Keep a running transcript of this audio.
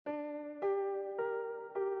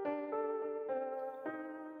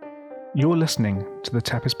You're listening to the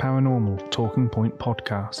Tepis Paranormal Talking Point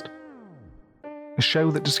podcast, a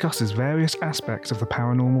show that discusses various aspects of the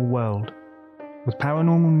paranormal world, with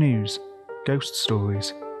paranormal news, ghost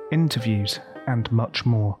stories, interviews, and much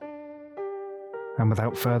more. And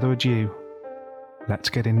without further ado, let's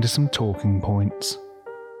get into some talking points.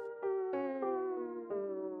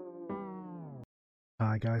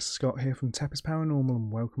 Hi guys, Scott here from Tepis Paranormal,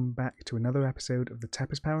 and welcome back to another episode of the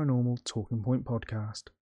Tepis Paranormal Talking Point podcast.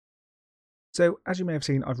 So, as you may have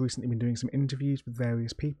seen, I've recently been doing some interviews with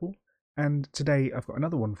various people, and today I've got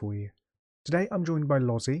another one for you. Today I'm joined by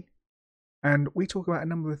Lozzie, and we talk about a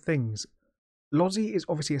number of things. Lozzie is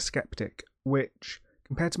obviously a skeptic, which,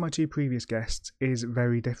 compared to my two previous guests, is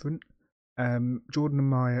very different. Jordan and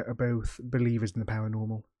Maya are both believers in the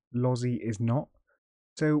paranormal. Lozzie is not.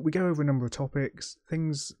 So we go over a number of topics,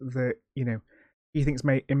 things that, he thinks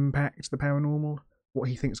may impact the paranormal, what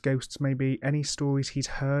he thinks ghosts may be, any stories he's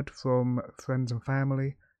heard from friends and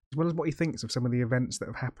family, as well as what he thinks of some of the events that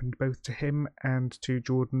have happened both to him and to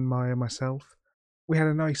Jordan, Maya, myself. We had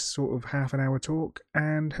a nice sort of half an hour talk,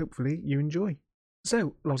 and hopefully you enjoy.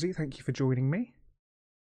 So, Lozzie, thank you for joining me.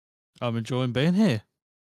 I'm enjoying being here.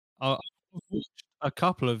 I watched a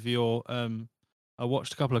couple of your I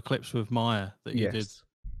watched a couple of clips with Maya that you did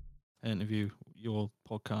interview, your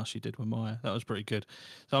podcast you did with Maya. That was pretty good.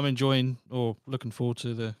 So I'm enjoying or looking forward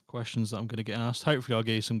to the questions that I'm going to get asked. Hopefully I'll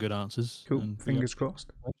give you some good answers. Cool, fingers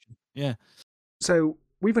crossed. Yeah. So,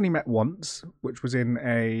 we've only met once, which was in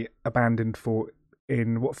a abandoned fort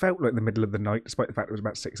in what felt like the middle of the night, despite the fact it was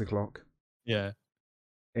about 6 o'clock. Yeah.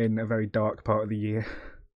 In a very dark part of the year.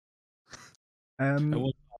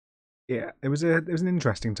 It was an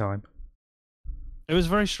interesting time. It was a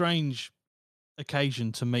very strange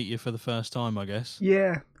occasion to meet you for the first time, I guess.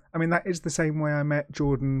 Yeah, I mean that is the same way I met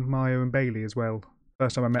Jordan, Maya, and Bailey as well.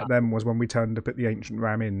 First time I met them was when we turned up at the Ancient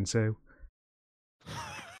Ram Inn, so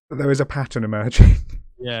there is a pattern emerging.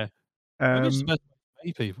 Yeah. Just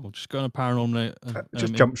meet people, just go on a paranormal.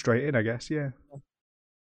 Just jump straight in, I guess. Yeah.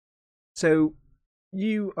 So,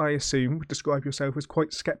 you, I assume, would describe yourself as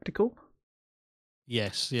quite skeptical.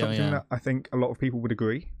 Yes, yeah, something that I think a lot of people would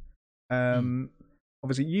agree.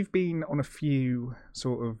 Obviously, you've been on a few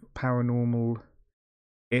sort of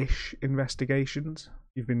paranormal-ish investigations.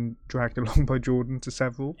 You've been dragged along by Jordan to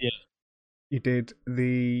several. Yeah. You did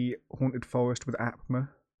the Haunted Forest with APMA.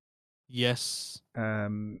 Yes.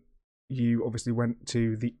 You obviously went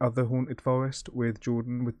to the other Haunted Forest with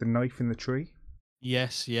Jordan with the knife in the tree.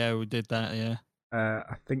 Yes, yeah, we did that, yeah.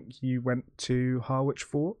 I think you went to Harwich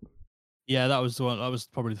Fort. Yeah, that was the one. That was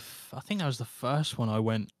probably. I think that was the first one I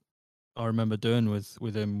remember doing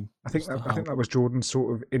with him. I think that was Jordan's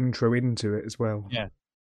sort of intro into it as well. Yeah,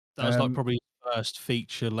 that was like probably his first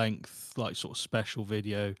feature length, like sort of special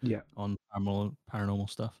video. Yeah. On paranormal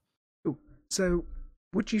stuff. Ooh. So,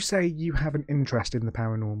 would you say you have an interest in the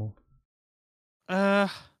paranormal?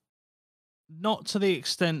 Not to the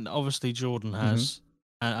extent obviously Jordan has,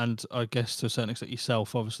 and I guess to a certain extent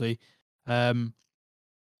yourself, obviously.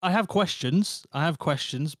 I have questions,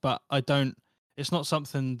 but I don't. It's not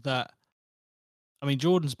something that. I mean,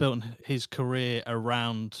 Jordan's built his career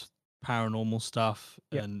around paranormal stuff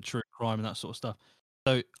and true crime and that sort of stuff.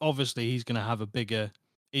 So obviously he's going to have a bigger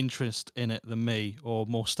interest in it than me, or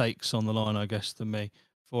more stakes on the line, I guess, than me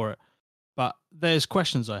for it. But there's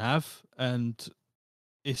questions I have, and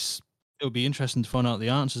it'll be interesting to find out the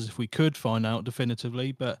answers if we could find out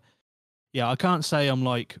definitively. But yeah, I can't say I'm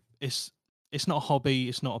like it's not a hobby,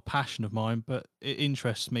 it's not a passion of mine, but it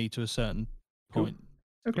interests me to a certain point.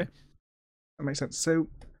 Cool. Okay. That makes sense. So,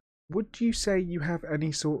 would you say you have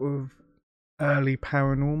any sort of early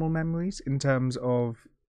paranormal memories in terms of,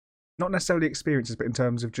 not necessarily experiences, but in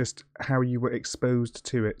terms of just how you were exposed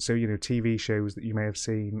to it? So, TV shows that you may have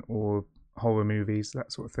seen or horror movies,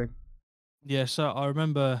 that sort of thing. Yeah, so I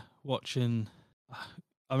remember watching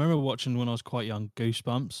when I was quite young,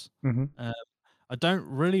 Goosebumps. I don't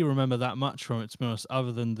really remember that much from it, to be honest,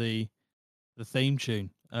 other than the theme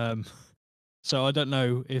tune. So I don't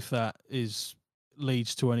know if that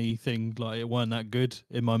leads to anything, like it weren't that good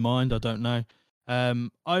in my mind. I don't know.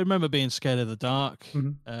 I remember being scared of the dark.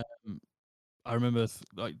 I remember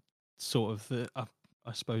I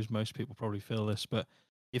suppose most people probably feel this, but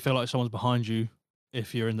you feel like someone's behind you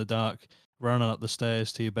if you're in the dark, running up the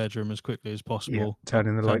stairs to your bedroom as quickly as possible. Yeah,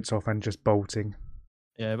 turning the lights off and just bolting.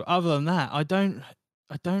 Yeah, but other than that, I don't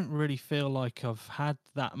really feel like I've had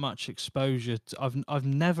that much exposure. I've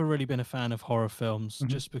never really been a fan of horror films,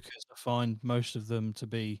 just because I find most of them to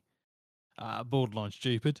be borderline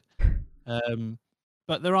stupid.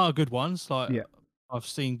 But there are good ones. Like I've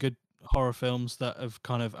seen good horror films that have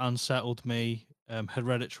kind of unsettled me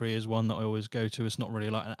Hereditary is one that I always go to. It's not really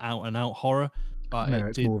like an out and out horror, but No, it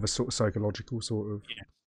it's did. more of a sort of psychological sort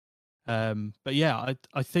of. But yeah,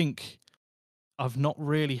 I think I've not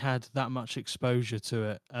really had that much exposure to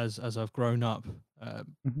it as I've grown up.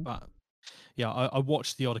 Mhm. But yeah, I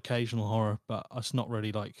watch the odd occasional horror, but it's not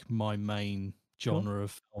really like my main Cool. genre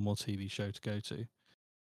of film or TV show to go to.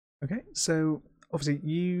 Okay, so obviously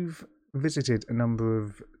you've visited a number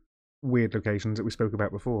of weird locations that we spoke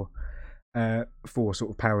about before, for sort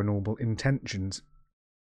of paranormal intentions.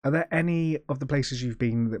 Are there any of the places you've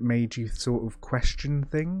been that made you sort of question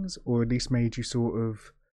things, or at least made you sort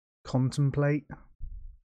of contemplate?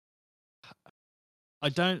 I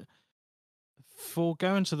don't. For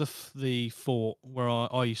going to the fort where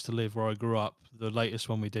I used to live, where I grew up, the latest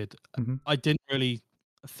one we did, Hmm. I didn't really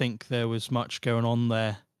think there was much going on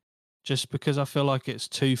there, just because I feel like it's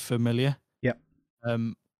too familiar. Yep.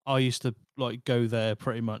 Um, I used to like go there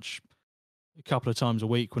pretty much a couple of times a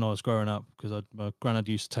week when I was growing up because my granddad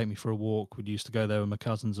used to take me for a walk. We'd used to go there with my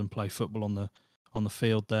cousins and play football on the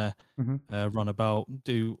field there, Hmm. run about,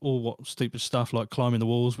 do all what stupid stuff like climbing the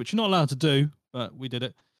walls, which you're not allowed to do, but we did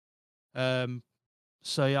it. Um,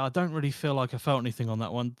 so yeah, I don't really feel like I felt anything on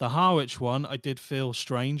that one. The Harwich one, I did feel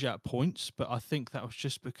strange at points, but I think that was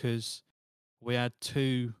just because we had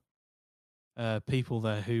two people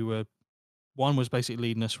there who were one was basically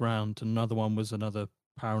leading us around, and another one was another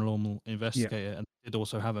paranormal Yeah. investigator, and did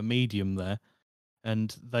also have a medium there, and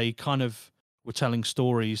they kind of were telling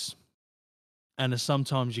stories. And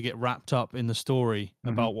sometimes you get wrapped up in the story Hmm.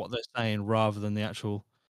 about what they're saying rather than the actual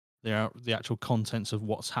contents of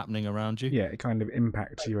what's happening around you. Yeah, it kind of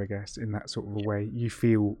impacts you, I guess, in that sort of a way. You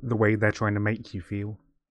feel the way they're trying to make you feel.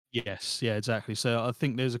 Yes, yeah, exactly. So I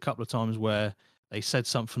think there's a couple of times where they said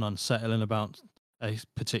something unsettling about a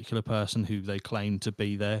particular person who they claimed to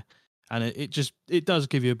be there, and it does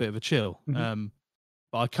give you a bit of a chill. Hmm.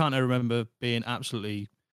 But I can't remember being absolutely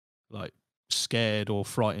like scared or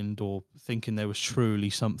frightened or thinking there was truly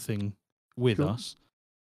something with Cool. us.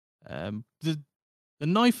 The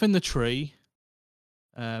knife in the tree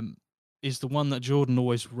um, is the one that Jordan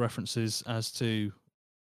always references as to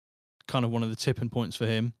kind of one of the tipping points for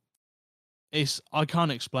him. I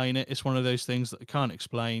can't explain it. It's one of those things that I can't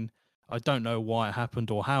explain. I don't know why it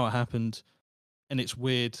happened or how it happened, and it's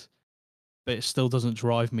weird, but it still doesn't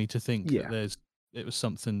drive me to think that Yeah, it was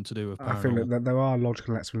something to do with I feel paranormal. that there are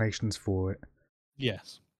logical explanations for it.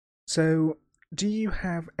 Yes. So, do you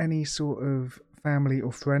have any sort of family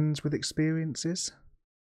or friends with experiences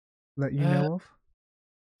that you Uh, know of?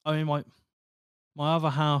 I mean, my other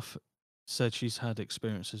half said she's had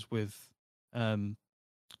experiences with um,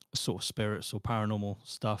 sort of spirits or paranormal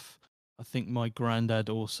stuff. I think my granddad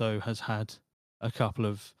also has had a couple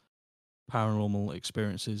of paranormal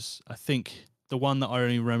experiences. I think the one that I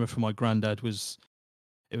only remember from my granddad was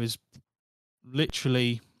it was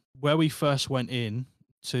literally where we first went in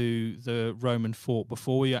to the Roman fort.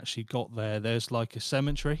 Before we actually got there, there's like a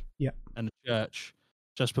cemetery Yeah. and a church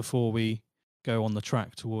just before we go on the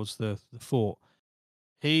track towards the fort.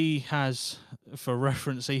 He has, for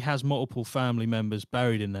reference, he has multiple family members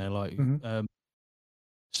buried in there. Hmm.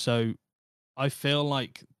 So I feel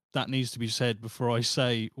like that needs to be said before I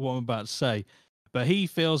say what I'm about to say. But he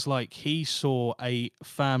feels like he saw a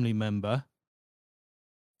family member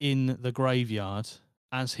in the graveyard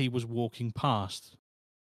as he was walking past.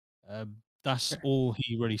 That's Okay. all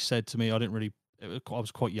he really said to me. I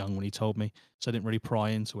was quite young when he told me, so I didn't really pry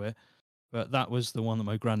into it. But that was the one that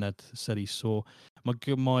my granddad said he saw.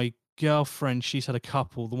 My girlfriend, she's had a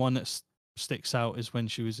couple. The one that sticks out is when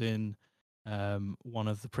she was in one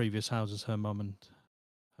of the previous houses her mum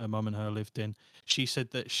and her lived in. She said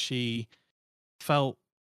that she felt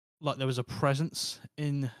like there was a presence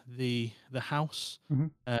in the house, Hmm.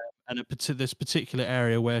 uh, and this particular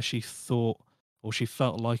area where she thought or she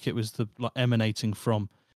felt like it was the like emanating from.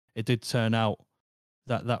 It did turn out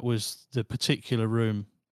that that was the particular room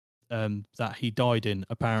that he died in,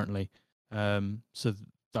 apparently. So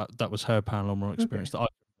that was her paranormal experience Okay. that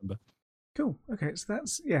I remember. Cool. Okay. So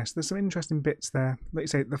that's yes. There's some interesting bits there. Like you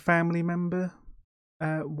say, the family member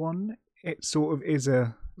one. It sort of is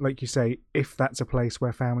a like you say. If that's a place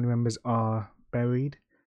where family members are buried,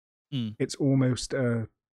 Mm, it's almost a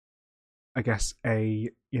I guess a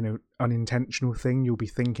unintentional thing. You'll be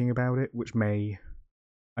thinking about it, which may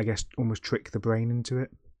I guess almost trick the brain into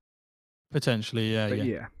it. potentially, yeah, But yeah.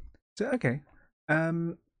 yeah. So okay.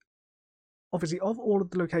 Um obviously of all of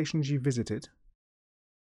the locations you visited,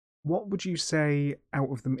 what would you say out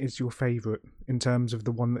of them is your favourite in terms of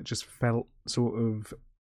the one that just felt sort of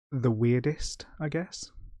the weirdest, I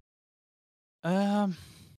guess? Um,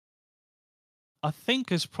 I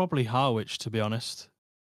think it's probably Harwich, to be honest.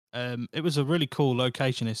 It was a really cool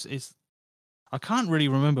location. It's I can't really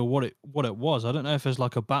remember what it was. I don't know if it's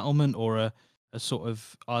like a battlement or a sort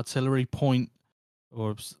of artillery point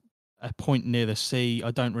or a point near the sea.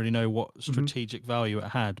 I don't really know what Hmm. strategic value it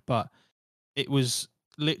had, but it was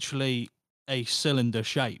literally a cylinder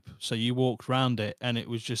shape. So you walked round it, and it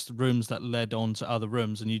was just rooms that led on to other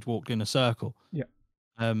rooms, and you'd walked in a circle. Yeah.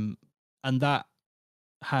 Um, and that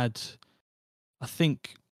had, I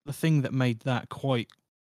think, the thing that made that quite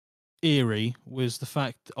eerie was the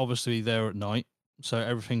fact, obviously, they're at night, so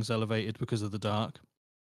everything's elevated because of the dark.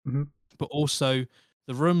 Hmm. But also,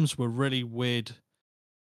 the rooms were really weird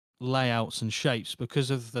layouts and shapes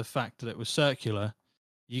because of the fact that it was circular.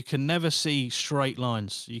 You can never see straight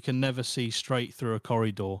lines. You can never see straight through a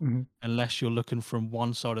corridor Hmm. unless you're looking from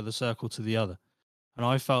one side of the circle to the other. And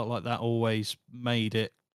I felt like that always made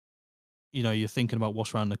it, you're thinking about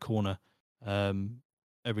what's around the corner um,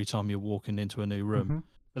 every time you're walking into a new room. Hmm.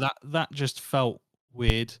 But that just felt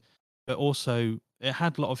weird. But also, it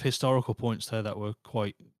had a lot of historical points there that were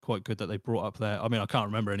quite good that they brought up there. I mean, I can't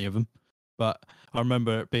remember any of them, but I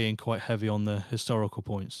remember it being quite heavy on the historical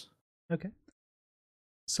points. Okay.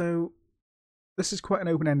 So this is quite an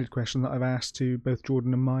open-ended question that I've asked to both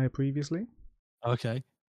Jordan and Maya previously. Okay.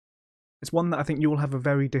 It's one that I think you'll have a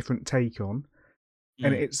very different take on.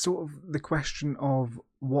 And Mm. it's sort of the question of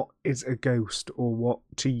what is a ghost, or what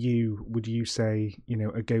to you would you say,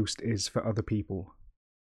 a ghost is for other people?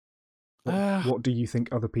 What Uh, what do you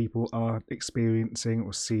think other people are experiencing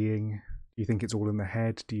or seeing? Do you think it's all in the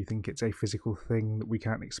head? Do you think it's a physical thing that we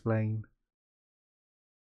can't explain?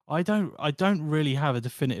 I don't really have a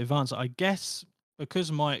definitive answer. I guess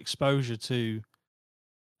because my exposure to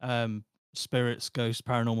um spirits, ghosts,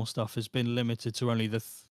 paranormal stuff has been limited to only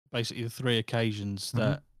basically the three occasions Hmm.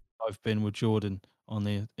 that I've been with Jordan on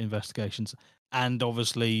the investigations, and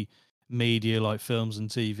obviously media like films and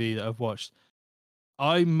TV that I've watched.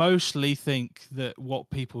 I mostly think that what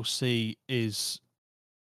people see is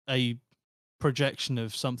a projection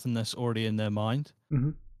of something that's already in their mind.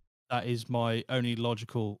 Hmm. That is my only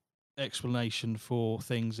logical explanation for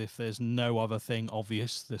things if there's no other thing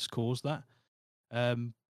obvious that's caused that.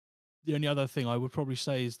 Um, the only other thing I would probably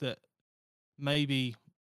say is that maybe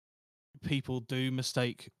people do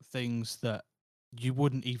mistake things that you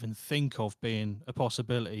wouldn't even think of being a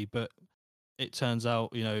possibility, but it turns out,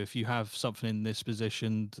 if you have something in this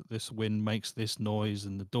position, this wind makes this noise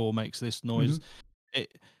and the door makes this Hmm. noise.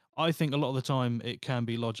 It, I think a lot of the time it can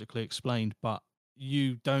be logically explained, but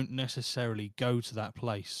you don't necessarily go to that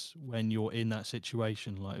place when you're in that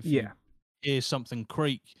situation. Like if you Yeah. hear something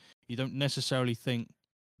creak, you don't necessarily think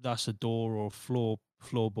that's a door or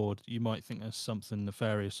floorboard. You might think that's something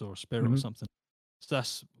nefarious or a spirit or Hmm. something. So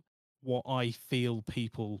that's what I feel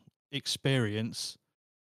people experience,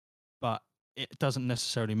 but it doesn't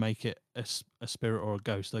necessarily make it a spirit or a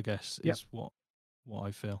ghost, I guess, Yep. is what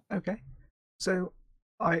I feel. Okay. So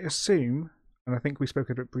I assume, and I think we spoke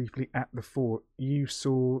about it briefly at the fort, you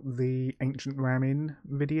saw the ancient Ramin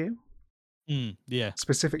video, Yeah.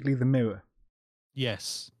 specifically the mirror.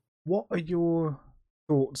 Yes. What are your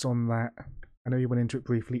thoughts on that? I know you went into it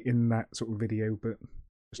briefly in that sort of video, but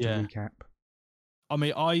just to Yeah. recap. I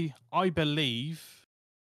mean, I believe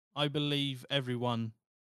everyone,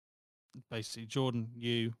 basically Jordan,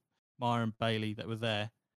 you, Maya, and Bailey that were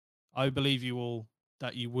there. I believe you all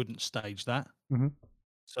that you wouldn't stage that. Hmm.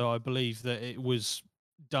 So I believe that it was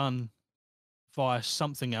done via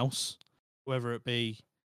something else, whether it be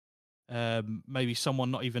maybe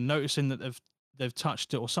someone not even noticing that they've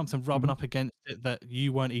touched it, or something rubbing Hmm. up against it that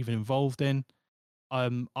you weren't even involved in.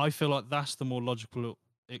 I feel like that's the more logical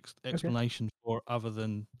Okay. explanation for it, other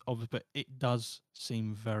than obvious, but it does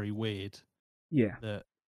seem very weird Yeah.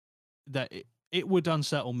 that it would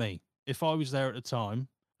unsettle me if I was there at the time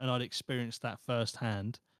and I'd experienced that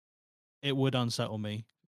firsthand. It would unsettle me,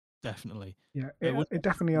 definitely. Yeah. It would. It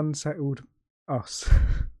definitely unsettled us.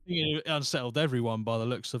 It unsettled everyone by the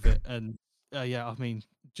looks of it, and yeah, I mean,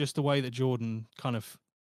 just the way that Jordan kind of,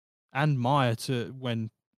 and Maya, to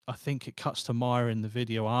when I think it cuts to Maya in the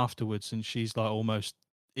video afterwards, and she's like almost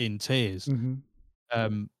in tears. Hmm.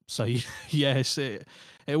 So yes, it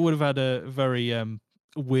would have had a very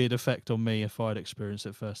weird effect on me if I'd experienced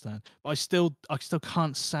it firsthand. But I still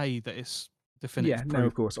can't say that it's Yeah. definitive No, proof.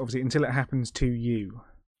 of course. Obviously, until it happens to you.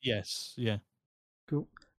 Yes, yeah. Cool.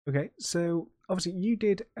 Okay. So obviously, you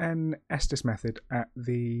did an Estes method at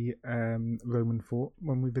the Roman fort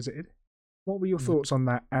when we visited. What were your Mhm. thoughts on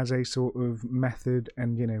that as a sort of method,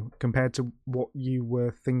 and compared to what you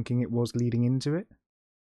were thinking it was leading into it?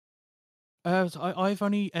 I've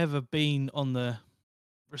only ever been on the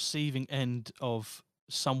receiving end of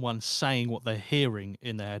someone saying what they're hearing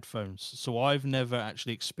in their headphones. So I've never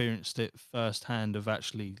actually experienced it firsthand of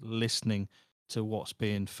actually listening to what's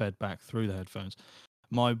being fed back through the headphones.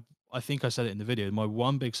 I think I said it in the video. My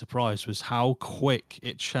one big surprise was how quick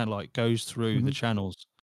it goes through the channels.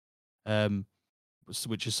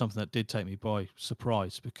 Which is something that did take me by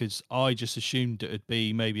surprise, because I just assumed it would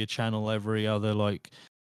be maybe a channel every other, like,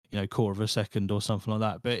 quarter of a second or something like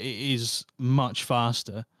that. But it is much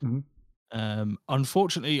faster.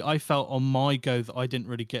 Unfortunately, I felt on my go that I didn't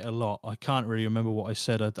really get a lot. I can't really remember what I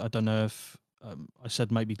said. I don't know if I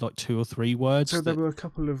said maybe like 2 or 3 words. So there were a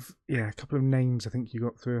couple of names I think you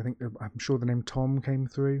got through. I think I'm sure the name Tom came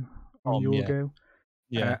through on your go.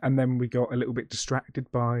 Yeah. And then we got a little bit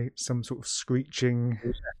distracted by some sort of screeching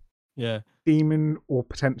demon, or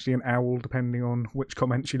potentially an owl, depending on which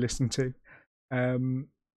comments you listen to.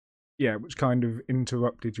 Which kind of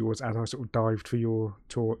interrupted yours as I sort of dived for your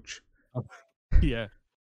torch. Yeah.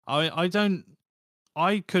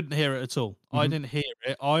 I couldn't hear it at all. I didn't hear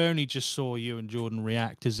it. I only just saw you and Jordan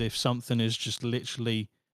react as if something has just literally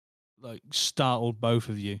like startled both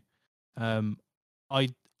of you. I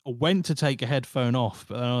went to take a headphone off,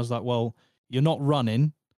 but then I was like, well, you're not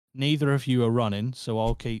running. Neither of you are running, so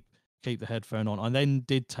I'll keep the headphone on. I then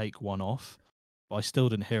did take one off, but I still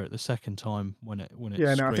didn't hear it the second time when it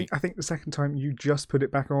Yeah, no, I think the second time you just put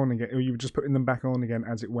it back on again, or you were just putting them back on again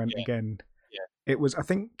as it went again. Yeah. It was, I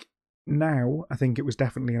think it was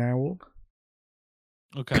definitely an owl.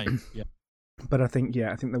 Okay. Yeah. But I think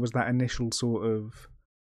there was that initial sort of,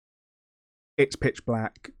 it's pitch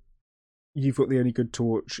black. You've got the only good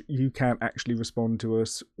torch. You can't actually respond to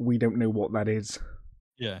us. We don't know what that is.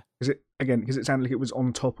 Yeah. Because it sounded like it was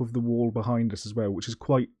on top of the wall behind us as well, which is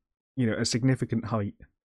quite, a significant height.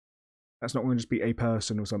 That's not going to just be a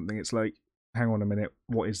person or something. It's like, hang on a minute,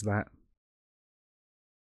 what is that?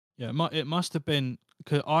 Yeah, it must have been,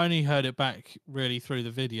 because I only heard it back really through the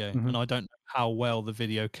video, and I don't know how well the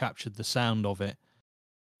video captured the sound of it,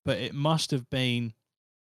 but it must have been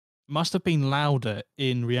louder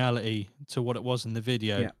in reality to what it was in the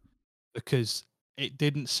video, because it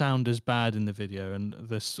didn't sound as bad in the video, and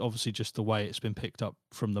this obviously just the way it's been picked up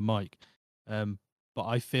from the mic. But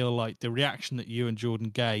I feel like the reaction that you and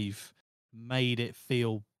Jordan gave made it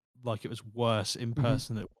feel like it was worse in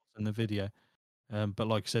person than it was in the video. But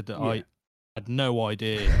like I said, I had no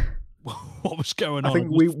idea what was going on. I think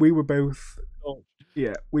we were both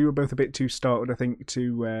we were both a bit too startled, I think,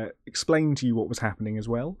 to explain to you what was happening as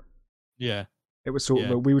well. Yeah. It was sort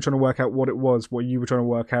of we were trying to work out what it was, while you were trying to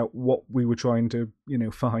work out what we were trying to,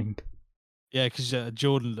 find. Yeah, because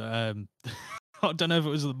Jordan, I don't know if it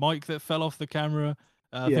was the mic that fell off the camera.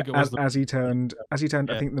 I think it was as he turned, I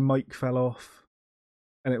think the mic fell off,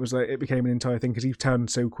 and it was like it became an entire thing because he turned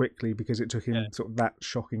so quickly because it took him sort of that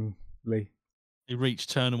shockingly. He reached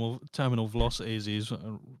terminal velocity as he's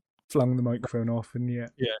flung the microphone off, and yeah.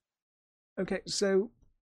 Okay, so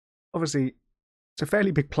obviously it's a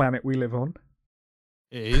fairly big planet we live on.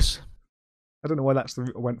 It is. I don't know why I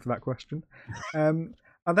went for that question.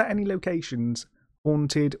 Are there any locations,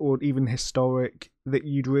 haunted or even historic, that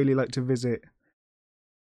you'd really like to visit?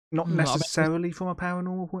 Not necessarily from a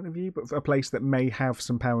paranormal point of view, but for a place that may have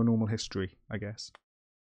some paranormal history, I guess.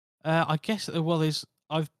 I guess,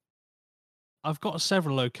 I've got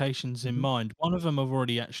several locations in mind. One of them I've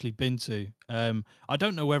already actually been to. I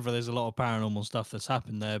don't know whether there's a lot of paranormal stuff that's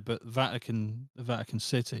happened there, but Vatican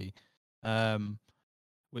City,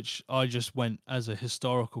 which I just went as a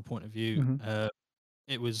historical point of view.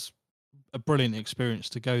 It was a brilliant experience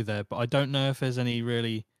to go there, but I don't know if there's any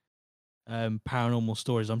really paranormal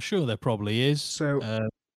stories. I'm sure there probably is. So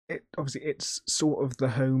obviously it's sort of the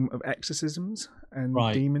home of exorcisms and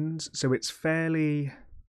demons, so it's fairly,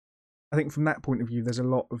 I think from that point of view there's a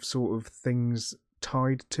lot of sort of things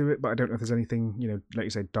tied to it, but I don't know if there's anything, like you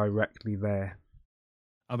say, directly there.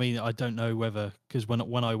 I mean, I don't know whether, because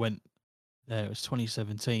when I went there, it was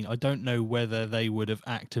 2017. I don't know whether they would have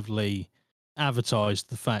actively advertised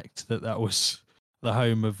the fact that was the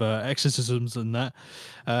home of exorcisms and that.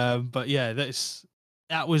 But yeah,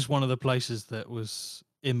 that was one of the places that was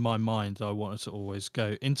in my mind I wanted to always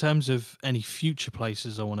go. In terms of any future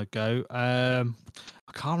places I want to go, I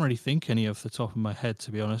can't really think any off the top of my head,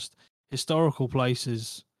 to be honest. Historical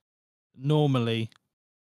places normally,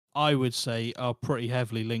 I would say, are pretty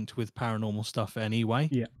heavily linked with paranormal stuff anyway.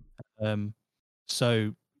 Yeah.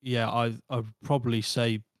 So yeah, I'd probably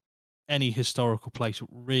say any historical place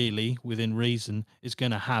really within reason is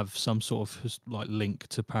going to have some sort of like link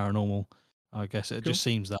to paranormal. I guess it just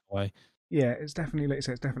seems that way. Yeah, it's definitely, like I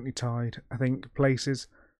say, it's definitely tied. I think places,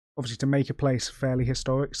 obviously to make a place fairly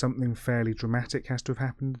historic, something fairly dramatic has to have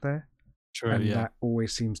happened there. True, And yeah. that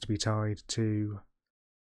always seems to be tied to,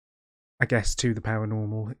 I guess, to the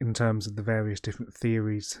paranormal in terms of the various different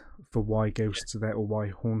theories for why ghosts are there or why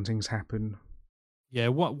hauntings happen. Yeah,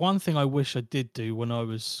 one thing I wish I did do when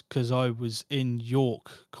because I was in York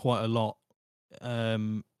quite a lot,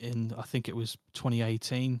 in I think it was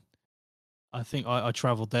 2018. I think I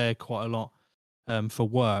travelled there quite a lot, for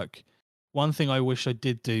work. One thing I wish I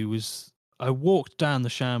did do was I walked down the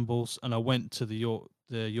Shambles and I went to the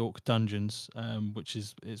York Dungeons, which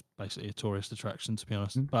is basically a tourist attraction, to be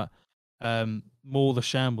honest. Mhm. But more the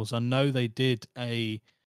Shambles. I know they did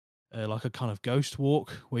like a kind of ghost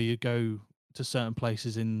walk where you go to certain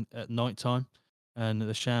places in at night time, and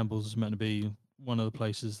the Shambles is meant to be one of the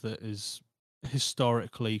places that is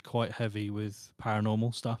historically quite heavy with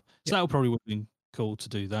paranormal stuff. So Yeah, that would probably would have been cool to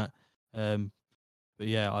do that. Um, but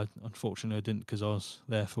yeah, I unfortunately I didn't because I was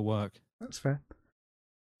there for work. that's fair.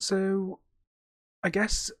 So, I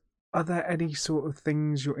guess, are there any sort of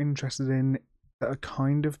things you're interested in that are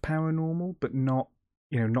kind of paranormal, but not,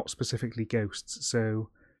 not specifically ghosts? So,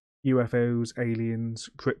 UFOs, aliens,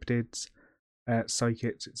 cryptids,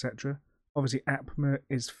 psychics, etc. Obviously, APMA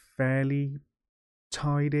is fairly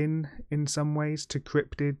tied in some ways to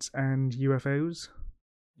cryptids and UFOs.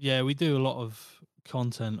 Yeah, we do a lot of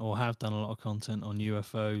content, or have done a lot of content on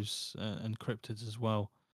UFOs and cryptids as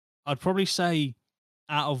well. I'd probably say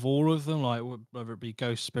out of all of them, like whether it be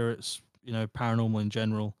ghost spirits, paranormal in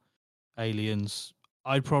general, aliens,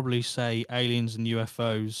 I'd probably say aliens and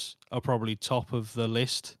UFOs are probably top of the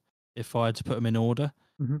list if I had to put them in order.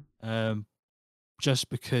 Hmm. Um, just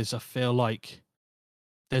because I feel like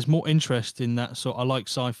there's more interest in that sort. I like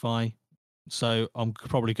sci-fi, so I'm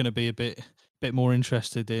probably going to be a bit more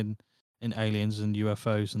interested in aliens and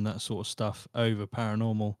UFOs and that sort of stuff over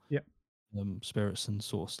paranormal, Yeah. spirits and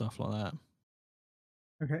sort of stuff like that.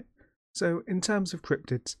 Okay. So, in terms of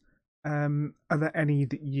cryptids, are there any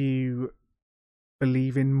that you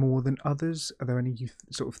believe in more than others? Are there any you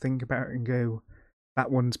sort of think about and go,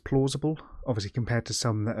 that one's plausible? Obviously, compared to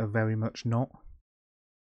some that are very much not.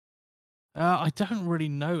 I don't really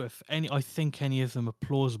know if any. I think any of them are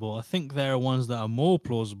plausible. I think there are ones that are more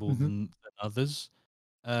plausible Hmm. than others.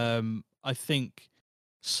 I think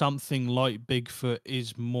something like Bigfoot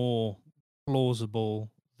is more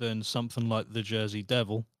plausible than something like the Jersey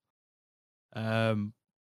Devil, um,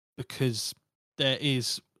 because there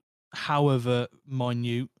is, however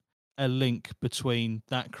minute, a link between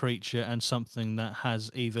that creature and something that has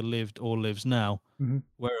either lived or lives now. Hmm.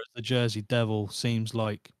 Whereas the Jersey Devil seems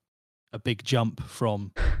like a big jump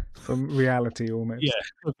from, From reality yeah, almost.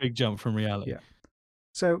 a big jump from reality. Yeah.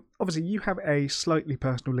 So, obviously, you have a slightly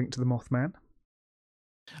personal link to the Mothman,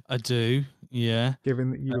 I do, yeah. given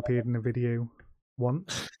that you appeared in a video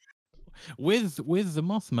once. With the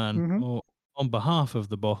Mothman, Hmm. or on behalf of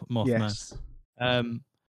the Mothman. Yes. Um,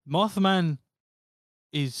 Mothman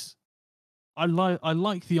is I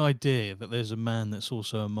like the idea that there's a man that's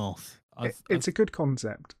also a moth. It's a good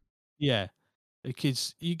concept. Yeah,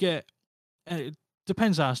 because you get, it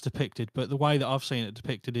depends how it's depicted, but the way that I've seen it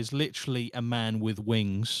depicted is literally a man with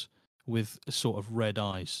wings, with sort of red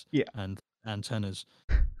eyes Yeah. and antennas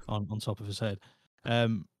on top of his head.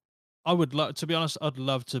 Um, I would love, to be honest, I'd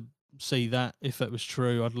love to see that if it was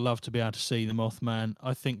true. I'd love to be able to see the Mothman.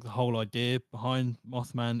 I think the whole idea behind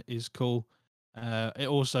Mothman is cool. It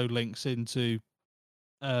also links into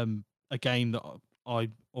a game that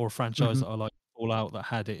or a franchise Hmm. that I like, Fallout, that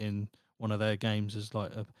had it in one of their games as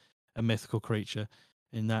like a mythical creature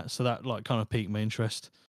in that. So that like kind of piqued my interest.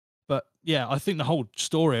 But yeah, I think the whole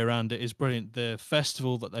story around it is brilliant. The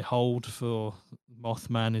festival that they hold for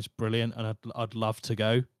Mothman is brilliant, and I'd love to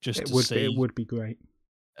go just It to would be. It see. would be great.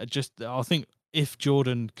 Just I think if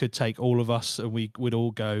Jordan could take all of us and we would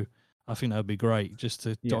all go, I think that would be great just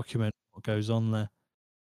to Yeah. document what goes on there.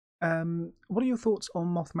 What are your thoughts on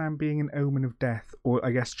Mothman being an omen of death, or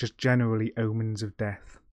I guess just generally omens of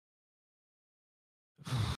death?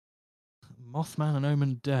 Mothman and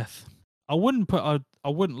Omen of Death. I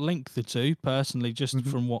wouldn't link the two personally, just Hmm.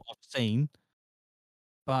 from what I've seen.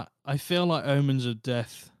 But I feel like Omens of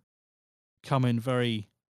Death come in very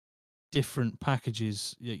different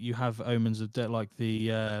packages. You have Omens of Death, like the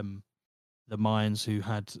Mayans, who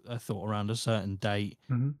had a thought around a certain date,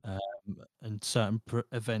 Hmm. um, and certain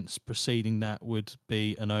events preceding that would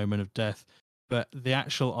be an omen of death. But the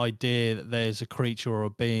actual idea that there's a creature or a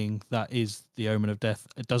being that is the omen of death,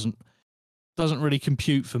 it doesn't really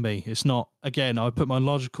compute for me. It's not. Again, I put my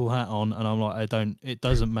logical hat on, and I'm like, I don't. It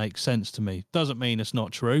doesn't make sense to me. Doesn't mean it's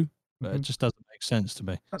not true, but Hmm. it just doesn't make sense to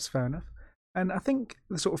me. That's fair enough. And I think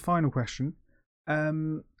the sort of final question,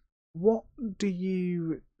 What do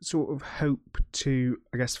you sort of hope to,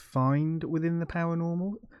 I guess, find within the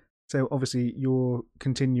paranormal? So obviously you're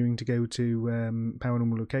continuing to go to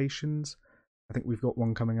paranormal locations. I think we've got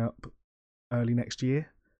one coming up early next year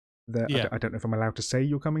that Yeah, I don't know if I'm allowed to say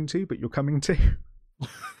you're coming to, but you're coming to.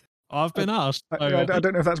 I've I, been asked. I, So, I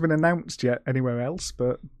don't know if that's been announced yet anywhere else,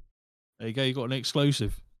 but there you go. You got an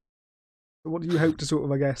exclusive. what do you hope to sort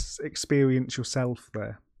of, I guess, experience yourself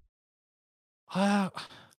there? Uh,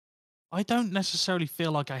 I don't necessarily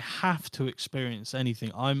feel like I have to experience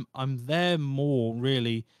anything. I'm there more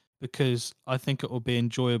really because I think it will be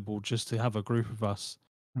enjoyable just to have a group of us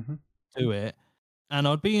Hmm. do it, and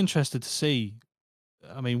I'd be interested to see.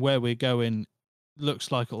 I mean, where we're going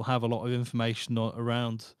looks like it'll have a lot of information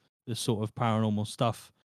around this sort of paranormal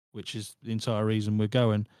stuff, which is the entire reason we're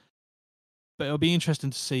going. But it'll be interesting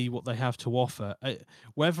to see what they have to offer.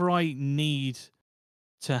 Whether I need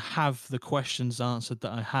to have the questions answered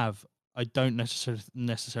that I have, I don't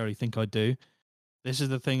necessarily think I do. This is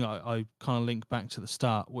the thing I kind of link back to the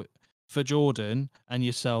start. For Jordan and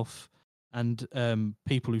yourself and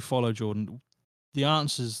people who follow Jordan, the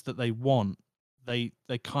answers that they want, they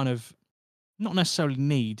kind of not necessarily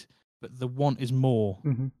need, but the want is more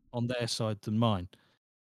Hmm. on their side than mine.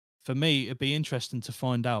 For me, it'd be interesting to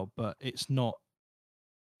find out, but it's not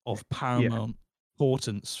of Yeah. paramount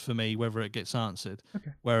importance for me whether it gets answered.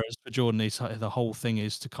 Okay. Whereas for Jordan, the whole thing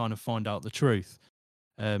is to kind of find out the truth.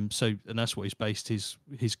 And that's what he's based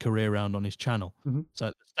his career around on his channel. Hmm. So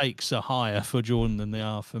the stakes are higher for Jordan than they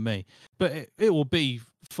are for me. But it will be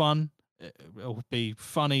fun. It'll be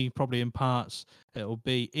funny, probably in parts. It'll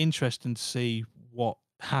be interesting to see what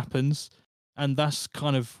happens. And that's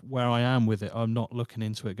kind of where I am with it. I'm not looking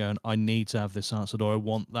into it going, I need to have this answered or I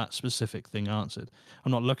want that specific thing answered.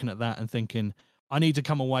 I'm not looking at that and thinking, I need to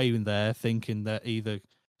come away in there thinking that either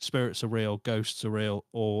spirits are real, ghosts are real,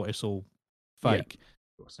 or it's all Yeah. fake.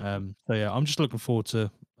 Of course. So yeah, I'm just looking forward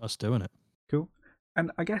to us doing it. Cool.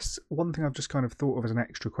 And I guess one thing I've just kind of thought of as an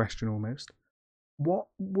extra question almost, what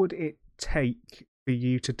would it take for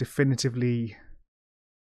you to definitively,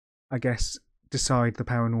 I guess, decide the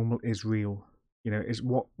paranormal is real? You know, is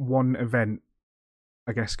what one event,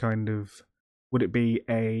 I guess, kind of, would it be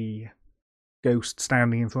a ghost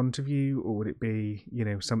standing in front of you, or would it be, you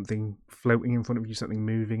know, something floating in front of you, something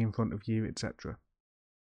moving in front of you, etc.?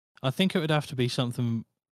 I think it would have to be something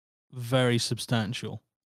very substantial.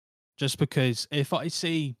 Just because if I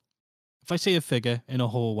see a figure in a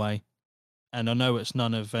hallway and I know it's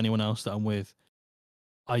none of anyone else that I'm with,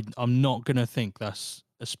 I'm not gonna think that's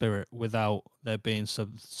a spirit without there being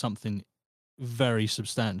something very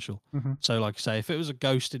substantial. Hmm. So, like I say, if it was a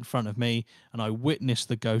ghost in front of me and I witnessed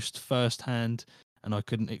the ghost firsthand and I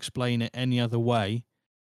couldn't explain it any other way,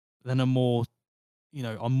 then I'm more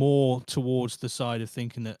towards the side of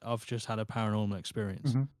thinking that I've just had a paranormal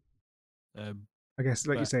experience. Hmm. Um, I guess,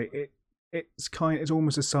 like you but say, it's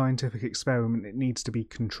almost a scientific experiment. It needs to be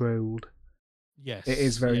controlled. It is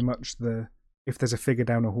yes, very yeah, much if there's a figure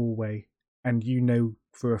down a hallway and you know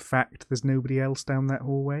for a fact there's nobody else down that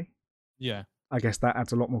hallway, yeah, I guess that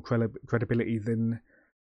adds a lot more credibility than,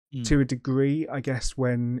 mm, to a degree, I guess,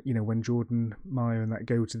 when Jordan Meyer and that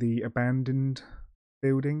go to the abandoned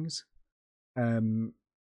buildings. Um,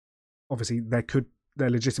 Obviously there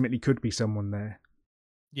legitimately could be someone there.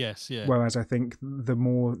 yes, yeah, Whereas I think the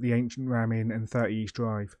more the Ancient Ramin and 30 East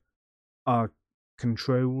Drive are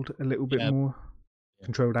controlled a little bit yeah, more, yeah,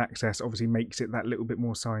 controlled access obviously makes it that little bit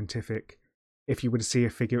more scientific. If you were to see a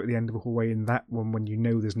figure at the end of a hallway in that one when you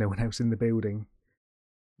know there's no one else in the building,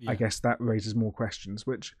 I yeah, guess that raises more questions.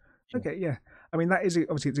 Which, yeah. okay, yeah, I mean that is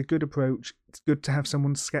obviously it's a good approach. It's good to have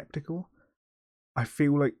someone skeptical. I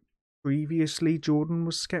feel like previously Jordan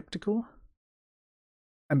was skeptical,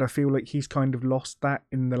 and I feel like he's kind of lost that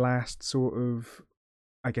in the last sort of,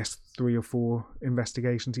 I guess, 3 or 4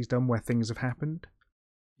 investigations he's done where things have happened.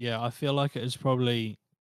 Yeah, I feel like it is probably.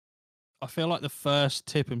 I feel like the first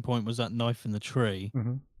tipping point was that knife in the tree,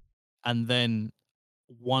 Hmm. and then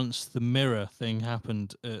once the mirror thing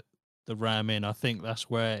happened at the Ram Inn, I think that's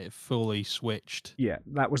where it fully switched. Yeah,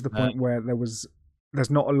 that was the Uh, point where there's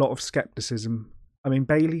not a lot of skepticism. I mean,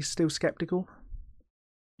 Bailey's still skeptical,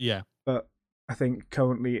 yeah, but I think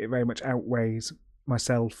currently it very much outweighs.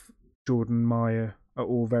 Myself, Jordan, Meyer are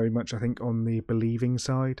all very much, I think, on the believing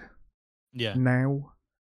side yeah, now.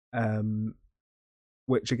 Um,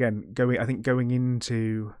 which again, going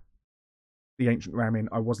into the Ancient Ramin,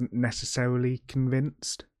 I wasn't necessarily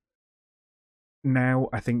convinced. Now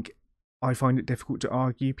I think I find it difficult to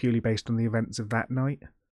argue purely based on the events of that night.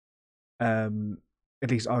 Um,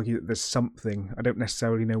 at least argue that there's something. I don't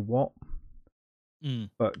necessarily know what.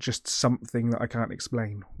 but just something that I can't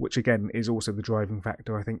explain, which again is also the driving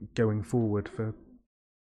factor, I think, going forward for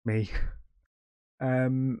me.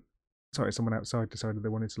 Sorry, someone outside decided they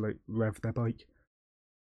wanted to like rev their bike.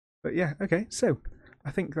 But yeah, okay, so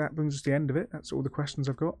I think that brings us to the end of it. That's all the questions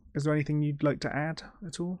I've got. Is there anything you'd like to add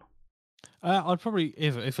at all? I'd probably,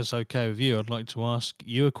 if it's okay with you, I'd like to ask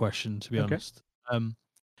you a question, to be honest.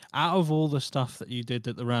 Out of all the stuff that you did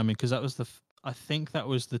at the Rami, because that was I think that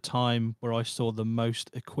was the time where I saw the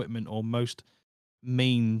most equipment or most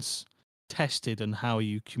means tested and how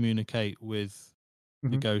you communicate with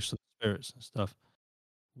the ghosts and spirits and stuff.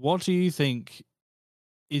 What do you think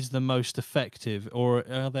is the most effective, or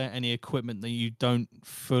are there any equipment that you don't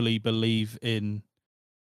fully believe in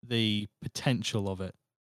the potential of it?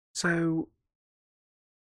 So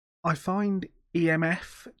I find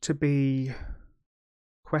EMF to be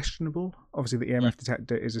questionable. Obviously, the EMF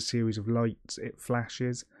detector is a series of lights, it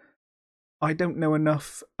flashes. I don't know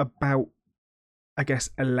enough about, I guess,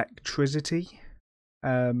 electricity.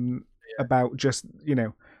 About just,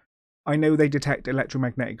 I know they detect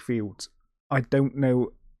electromagnetic fields. I don't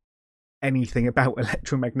know anything about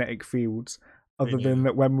electromagnetic fields other than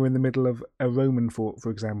that when we're in the middle of a Roman fort,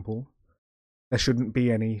 for example, there shouldn't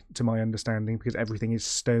be any, to my understanding, because everything is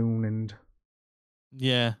stone and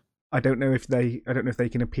I don't know if they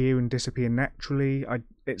can appear and disappear naturally.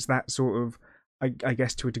 It's that sort of, I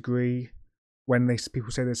guess, to a degree, when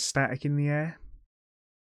people say there's static in the air.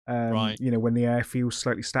 Right. When the air feels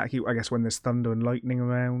slightly staticky, I guess when there's thunder and lightning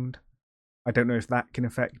around, I don't know if that can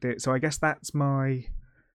affect it. So I guess that's my,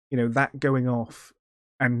 that going off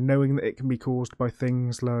and knowing that it can be caused by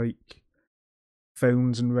things like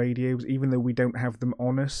phones and radios, even though we don't have them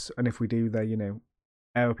on us, and if we do, they're,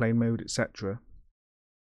 airplane mode, etc.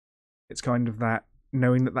 It's kind of that,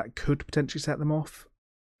 knowing that could potentially set them off,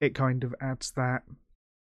 it kind of adds that,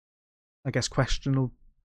 I guess, question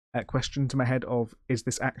to my head of, is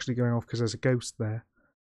this actually going off because there's a ghost there?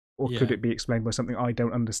 Or could it be explained by something I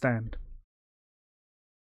don't understand?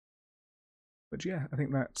 But yeah, I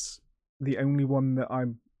think that's the only one that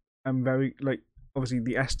I'm very, obviously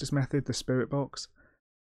the Estes method, the spirit box.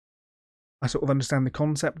 I sort of understand the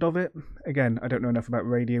concept of it. Again, I don't know enough about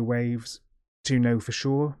radio waves to know for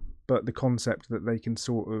sure, but the concept that they can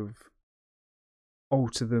sort of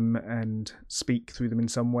alter them and speak through them in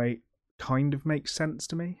some way kind of makes sense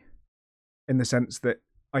to me, in the sense that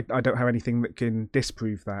I don't have anything that can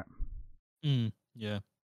disprove that. Yeah.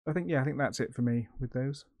 I think that's it for me with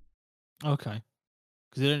those. Okay.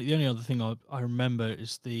 Because the only other thing I remember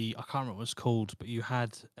is I can't remember what it's called, but you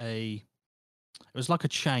had it was like a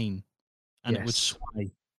chain, and it would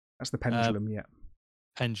sway. That's the pendulum,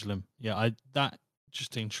 Pendulum. Yeah, that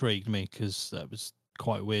just intrigued me because that was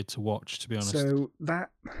quite weird to watch, to be honest. So that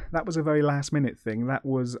was a very last minute thing. That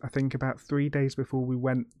was, I think, about 3 days before we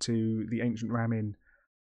went to the Ancient Ram Inn.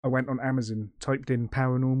 I went on Amazon, typed in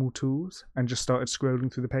paranormal tools, and just started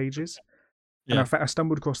scrolling through the pages. And I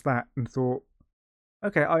stumbled across that and thought,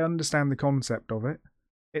 okay, I understand the concept of it.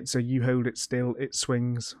 It's you hold it still, it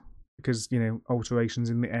swings, because, alterations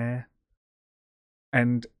in the air.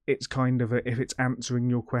 And it's kind of if it's answering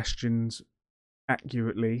your questions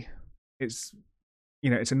accurately, it's,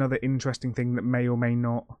 it's another interesting thing that may or may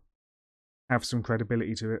not have some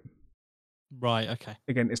credibility to it. Right, okay.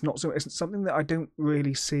 Again, it's something that I don't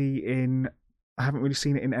really see I haven't really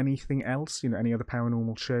seen it in anything else, any other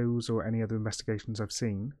paranormal shows or any other investigations I've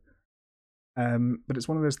seen. But it's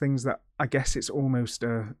one of those things that I guess it's almost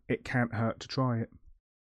it can't hurt to try it.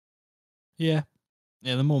 Yeah.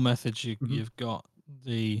 Yeah, the more methods you've got,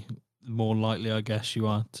 the more likely I guess you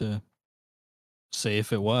are to see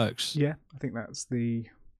if it works. Yeah, I think that's the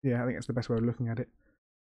best way of looking at it.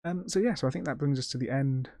 So I think that brings us to the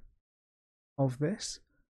end of this.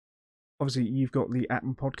 Obviously, you've got the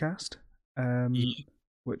Atma podcast,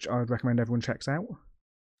 which I would recommend everyone checks out.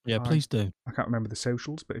 Yeah, please do. I can't remember the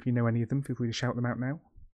socials, but if you know any of them, feel free to shout them out now.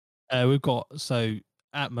 We've got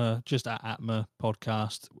Atma, just at Atma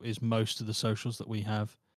podcast is most of the socials that we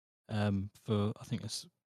have. For I think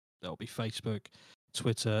that'll be Facebook,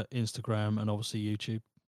 Twitter, Instagram, and obviously YouTube.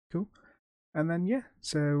 Cool. And then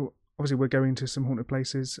so obviously we're going to some haunted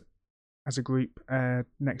places as a group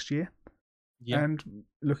next year. Yeah. And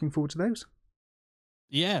looking forward to those.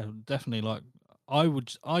 Yeah, definitely.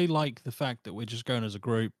 I like the fact that we're just going as a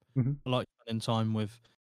group. Mm-hmm. I like spending time with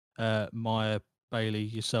Maya, Bailey,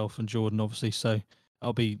 yourself, and Jordan, obviously. So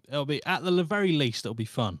it'll be at the very least it'll be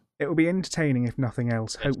fun. It'll be entertaining if nothing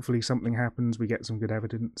else. Yes. Hopefully something happens, we get some good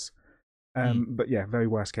evidence. But yeah, very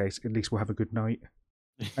worst case, at least we'll have a good night,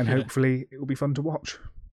 and hopefully it will be fun to watch.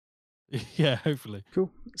 Yeah, hopefully.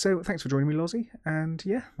 Cool. So thanks for joining me, Lozzie, and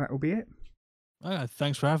yeah, that will be it.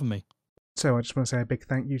 Thanks for having me. So I just want to say a big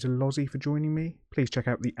thank you to Lozzie for joining me. Please check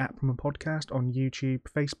out the Aprima podcast on YouTube,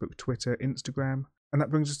 Facebook, Twitter, Instagram. And that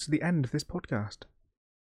brings us to the end of this podcast.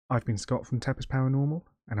 I've been Scott from Tepper's Paranormal,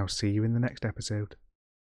 and I'll see you in the next episode.